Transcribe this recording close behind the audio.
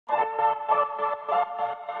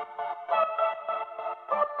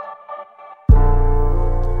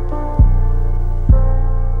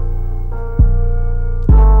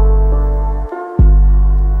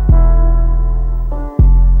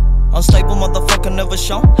Unstable motherfucker, never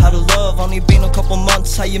shown how to love. Only been a couple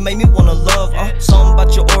months, how you made me wanna love. Something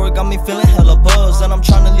about your aura got me feeling hella buzz. And I'm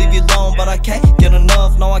trying to leave you alone, but I can't get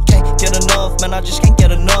enough. No, I can't get enough, man, I just can't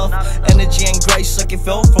get enough. Energy and grace like it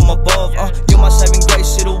fell from above. You my saving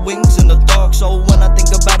grace, little wings in the dark. So when I think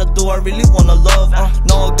about it, do I really wanna love?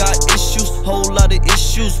 No, I got issues, whole lot of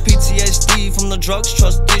issues. PTSD from the drugs,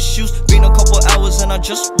 trust issues. Been a couple hours and I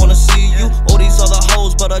just wanna see you. All these other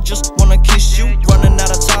hoes, but I just wanna kiss you. Running out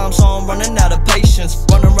of time, so I'm running out of patience.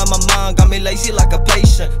 Running around my mind, got me lazy like a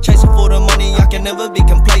patient. Chasing for the money, I can never be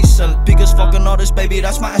complacent. Biggest fucking artist, baby,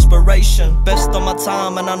 that's my aspiration. Best of my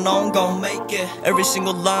time, and I know I'm gon' make it. Every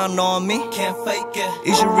single line on me, can't fake it.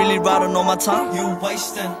 Is you really riding on my time? You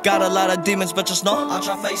wasting. Got a lot of demons, but just know I'll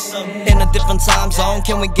try face them. In a different time zone,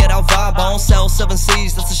 can we get our vibe on? Sell 7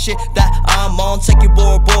 C's, that's the shit that I'm on. Take you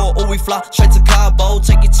Bora, or we fly straight to Cabo.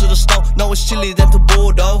 Take you to the snow, no it's chilly then to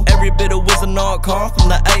Bordeaux. Every bit of wisdom, no car from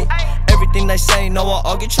the 8. Everything they say, no I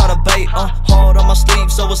argue, try to bait. Hard on my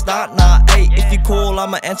sleeve, so it's not 8. If you call,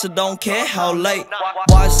 I'ma answer, don't care how late.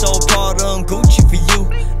 Why so Prada and Gucci for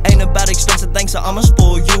you? Ain't about expensive things, so I'ma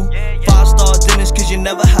spoil you. 5-star dinners, cause you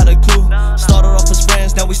never had a clue. Started off as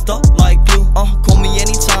friends, now we stuck like glue. Call me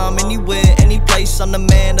anytime, anywhere, any place. I'm the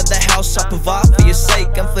man of the house, I provide for your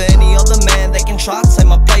sake. And for any other man, they can try to take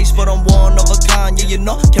my place. But I'm one of a kind, yeah you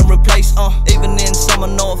know, can replace. Even in summer,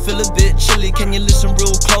 no I feel a bit chilly. Can you listen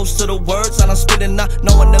real close to the words that I'm spitting?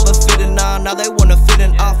 No one never fit in, now they wanna fit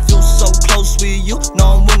in. I feel so close with you,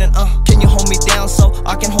 know I'm winning. Can you hold me down so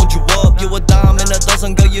I can hold you up? You a dime in a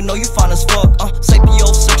dozen, girl, you know you fine as fuck.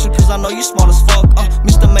 Sapiosexual, cause I know you smart as fuck.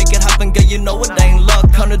 Mr. Make It Happen, girl, you know it ain't luck.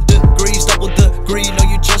 100 degrees, double degree, know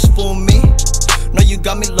you just for me. Know you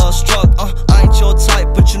got me love struck. I ain't your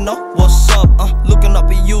type, but you know what's up. Looking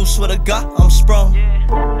up at you, swear to God, I'm sprung.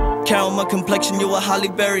 Caramel complexion, you a Holly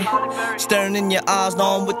Berry. Staring in your eyes,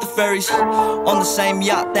 know I'm with the fairies. On the same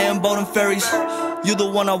yacht, damn boating ferries. You the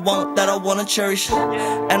one I want, that I wanna cherish.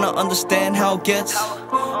 And I understand how it gets,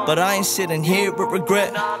 but I ain't sitting here with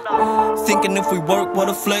regret. Thinking if we work, what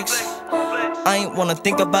a flex. I ain't wanna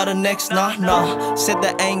think about it next, nah. Said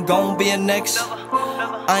that ain't gon' be a next.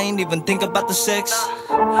 I ain't even think about the sex.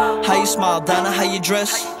 How you smile, Donna, how you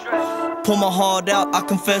dress. Pull my heart out, I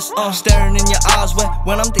confess. Staring in your eyes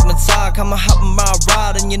when I'm stigmatized. I'ma hop in my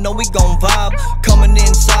ride and you know we gon' vibe. Coming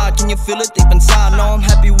inside, can you feel it deep inside? Know I'm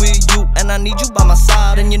happy with you and I need you by my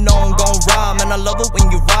side. And you know I'm gon' ride, man, I love it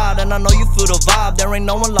when you ride. And I know you feel the vibe, there ain't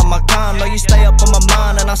no one like my kind. Know you stay up on my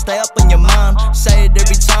mind and I stay up in your mind. Say it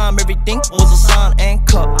every time, everything was a sign and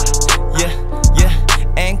cut, yeah.